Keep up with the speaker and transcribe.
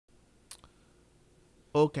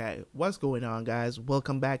Okay, what's going on, guys?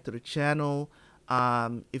 Welcome back to the channel.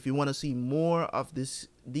 If you want to see more of these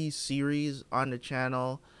series on the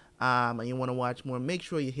channel, and you want to watch more, make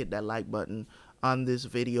sure you hit that like button on this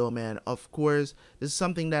video, man. Of course, this is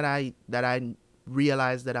something that I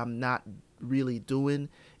realized that I'm not really doing,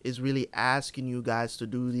 is really asking you guys to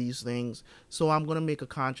do these things. So I'm gonna make a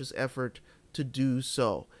conscious effort to do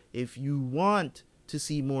so. If you want to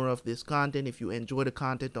see more of this content, if you enjoy the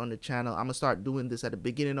content on the channel, I'm gonna start doing this at the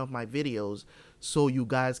beginning of my videos so you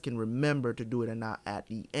guys can remember to do it and not at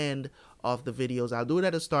the end of the videos. I'll do it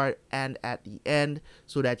at the start and at the end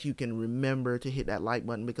so that you can remember to hit that like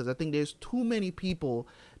button, because I think there's too many people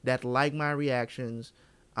that like my reactions,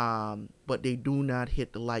 but they do not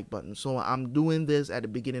hit the like button. So I'm doing this at the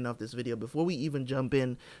beginning of this video before we even jump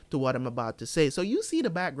in to what I'm about to say. So you see the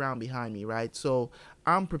background behind me, right? So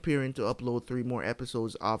I'm preparing to upload 3 more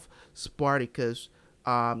episodes of Spartacus,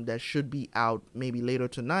 that should be out maybe later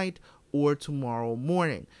tonight or tomorrow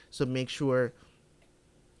morning. So make sure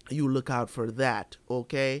you look out for that,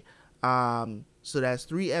 okay? So that's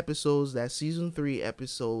 3 episodes. That's season 3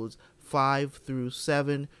 episodes 5 through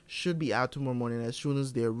 7 should be out tomorrow morning. As soon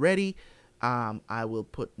as they're ready, I will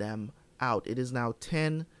put them out. It is now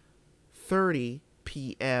 10:30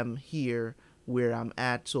 p.m. here where I'm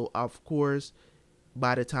at. So of course,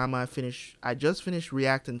 by the time I just finished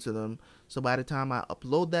reacting to them. So by the time I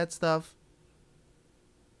upload that stuff,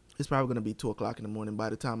 it's probably going to be 2 o'clock in the morning by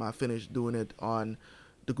the time I finish doing it on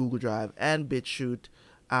the Google Drive and BitChute,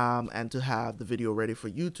 and to have the video ready for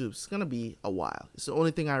YouTube. It's going to be a while. It's the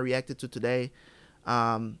only thing I reacted to today,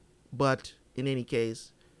 but in any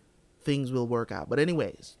case, things will work out. But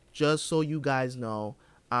anyways, just so you guys know,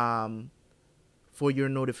 for your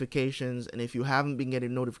notifications, and if you haven't been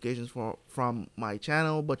getting notifications from my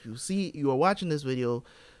channel, but you are watching this video,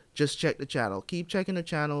 just check the channel. Keep checking the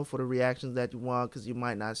channel for the reactions that you want, because you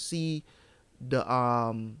might not see the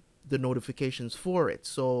notifications for it.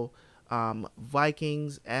 So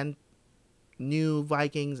Vikings and New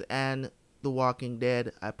Vikings and The Walking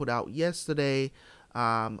Dead I put out yesterday.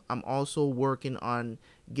 I'm also working on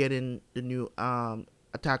getting the new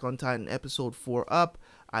Attack on Titan episode 4 up.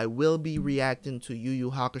 I will be reacting to Yu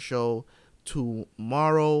Yu Hakusho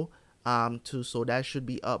tomorrow. So that should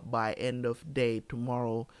be up by end of day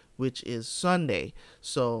tomorrow, which is Sunday.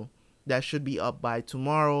 So that should be up by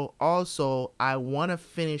tomorrow. Also, I want to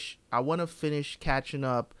finish catching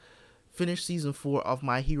up, finish season 4 of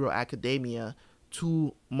My Hero Academia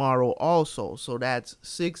tomorrow also. So that's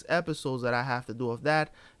 6 episodes that I have to do of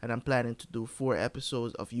that, and I'm planning to do 4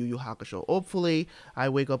 episodes of Yu Yu Hakusho. Hopefully I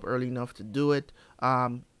wake up early enough to do it.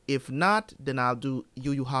 If not, then I'll do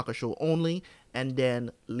Yu Yu Hakusho only, and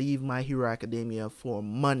then leave My Hero Academia for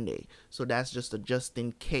Monday. So that's just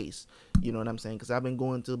in case, you know what I'm saying? Because I've been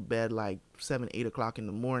going to bed like 7-8 o'clock in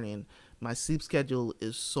the morning. My sleep schedule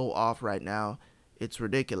is so off right now, it's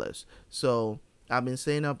ridiculous. So I've been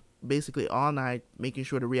staying up basically all night, making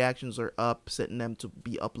sure the reactions are up, setting them to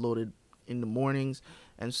be uploaded in the mornings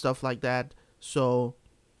and stuff like that. So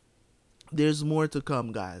there's more to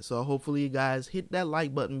come, guys. So hopefully you guys hit that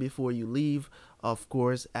like button before you leave, of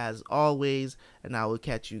course, as always, and I will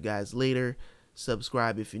catch you guys later.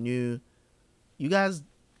 Subscribe if you're new. You guys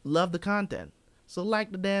love the content, so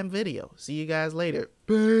like the damn video. See you guys later.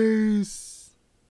 Peace.